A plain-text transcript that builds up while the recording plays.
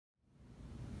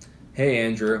Hey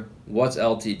Andrew, what's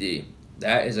LTD?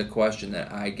 That is a question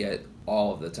that I get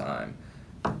all of the time.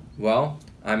 Well,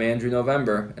 I'm Andrew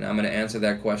November, and I'm going to answer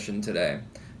that question today.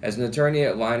 As an attorney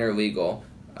at Liner Legal,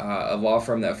 a law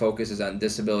firm that focuses on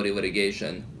disability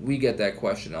litigation, we get that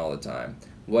question all the time.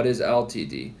 What is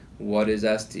LTD? What is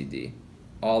STD?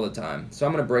 All the time. So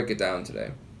I'm going to break it down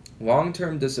today.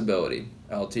 Long-term disability,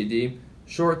 LTD,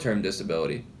 short-term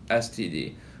disability,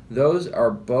 STD. Those are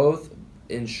both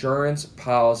insurance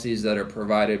policies that are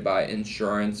provided by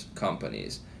insurance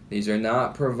companies. These are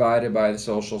not provided by the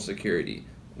Social Security.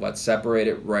 Let's separate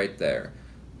it right there.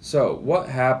 So what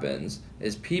happens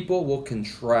is people will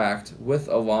contract with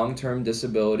a long-term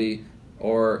disability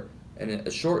or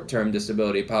a short-term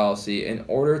disability policy in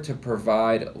order to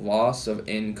provide loss of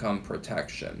income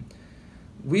protection.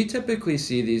 We typically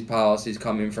see these policies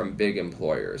coming from big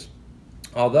employers,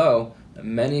 although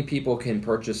many people can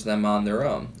purchase them on their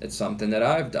own. It's something that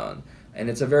I've done, and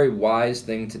it's a very wise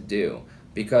thing to do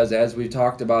because, as we've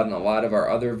talked about in a lot of our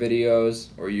other videos,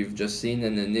 or you've just seen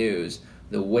in the news,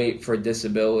 the wait for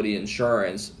disability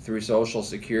insurance through Social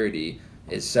Security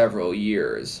is several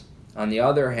years. On the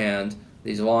other hand,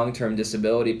 these long-term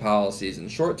disability policies and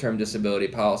short-term disability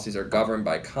policies are governed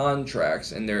by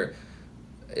contracts, and they're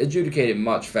adjudicated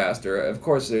much faster. Of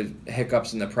course, there's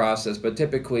hiccups in the process, but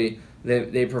typically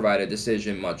they provide a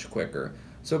decision much quicker.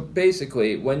 So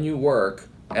basically, when you work,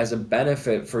 as a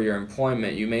benefit for your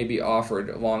employment, you may be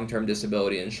offered long-term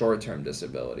disability and short-term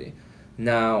disability.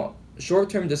 Now,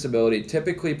 short-term disability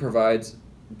typically provides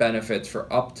benefits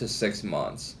for up to 6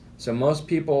 months. So most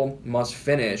people must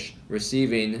finish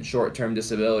receiving short-term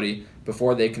disability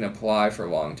before they can apply for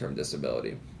long-term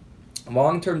disability.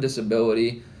 Long-term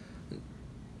disability,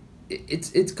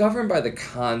 it's governed by the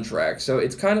contract, so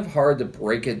it's kind of hard to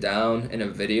break it down in a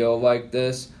video like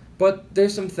this, but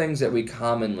there's some things that we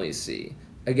commonly see.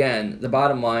 Again, the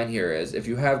bottom line here is if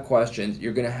you have questions,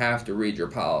 you're going to have to read your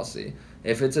policy.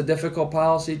 If it's a difficult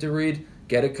policy to read,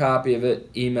 get a copy of it,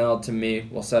 email it to me,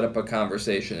 we'll set up a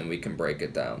conversation and we can break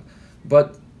it down.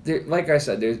 But like I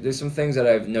said, there's some things that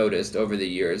I've noticed over the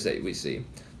years that we see.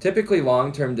 Typically,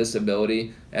 long-term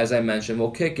disability, as I mentioned,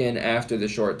 will kick in after the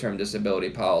short-term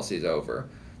disability policy is over.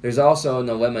 There's also an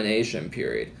elimination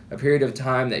period, a period of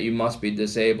time that you must be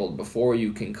disabled before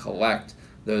you can collect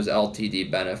those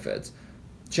LTD benefits.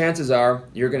 Chances are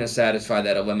you're going to satisfy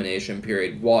that elimination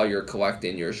period while you're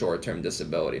collecting your short-term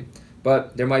disability.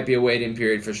 But there might be a waiting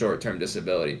period for short-term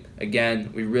disability.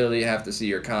 Again, we really have to see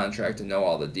your contract to know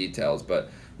all the details, but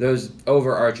those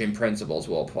overarching principles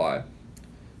will apply.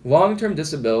 Long-term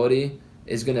disability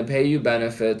is going to pay you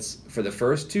benefits for the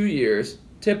first 2 years,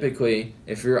 typically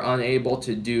if you're unable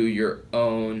to do your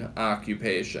own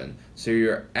occupation, so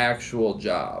your actual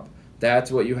job.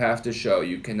 That's what you have to show.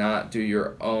 You cannot do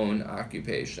your own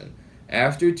occupation.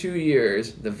 After 2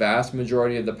 years, the vast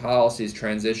majority of the policies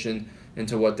transition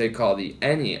into what they call the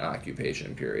any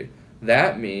occupation period.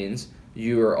 That means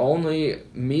you are only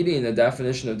meeting the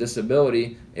definition of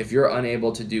disability if you're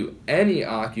unable to do any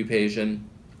occupation,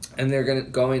 and they're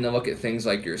going to look at things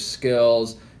like your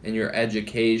skills and your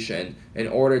education in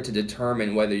order to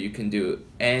determine whether you can do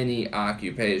any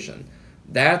occupation.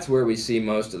 That's where we see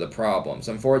most of the problems.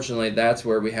 Unfortunately, that's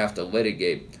where we have to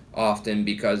litigate often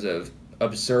because of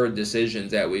absurd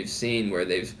decisions that we've seen where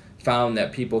they've found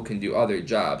that people can do other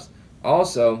jobs.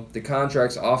 Also, the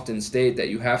contracts often state that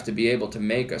you have to be able to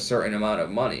make a certain amount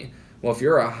of money. Well, if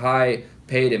you're a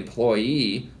high-paid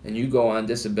employee and you go on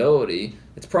disability,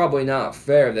 it's probably not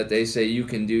fair that they say you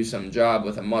can do some job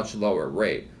with a much lower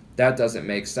rate. That doesn't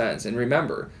make sense. And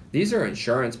remember, these are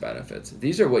insurance benefits.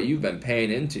 These are what you've been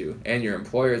paying into and your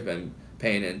employer's been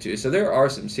paying into. So there are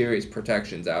some serious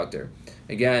protections out there.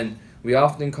 Again, we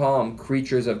often call them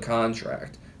creatures of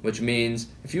contract, which means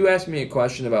if you ask me a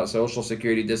question about Social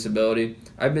Security disability,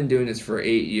 I've been doing this for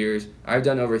 8 years. I've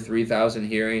done over 3,000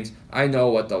 hearings. I know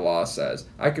what the law says.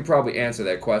 I could probably answer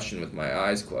that question with my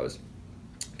eyes closed.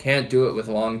 Can't do it with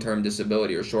long-term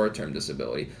disability or short-term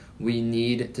disability. We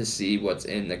need to see what's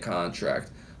in the contract.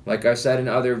 Like I've said in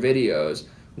other videos,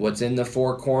 what's in the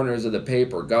 4 corners of the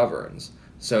paper governs.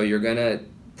 So you're going to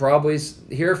probably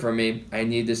hear from me, I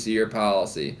need to see your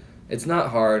policy. It's not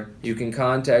hard. You can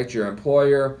contact your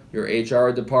employer, your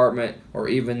HR department, or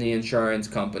even the insurance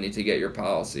company to get your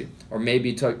policy. Or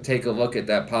maybe take a look at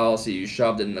that policy you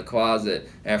shoved in the closet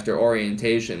after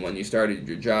orientation when you started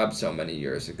your job so many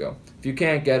years ago. If you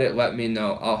can't get it, let me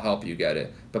know. I'll help you get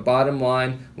it. But bottom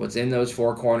line, what's in those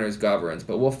 4 corners governs,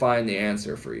 but we'll find the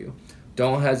answer for you.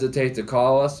 Don't hesitate to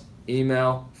call us,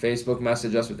 email, Facebook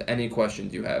message us with any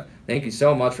questions you have. Thank you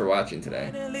so much for watching today.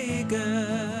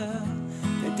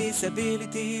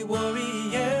 Disability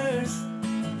warriors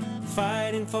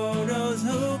fighting for those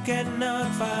who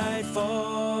cannot fight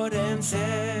for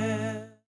themselves.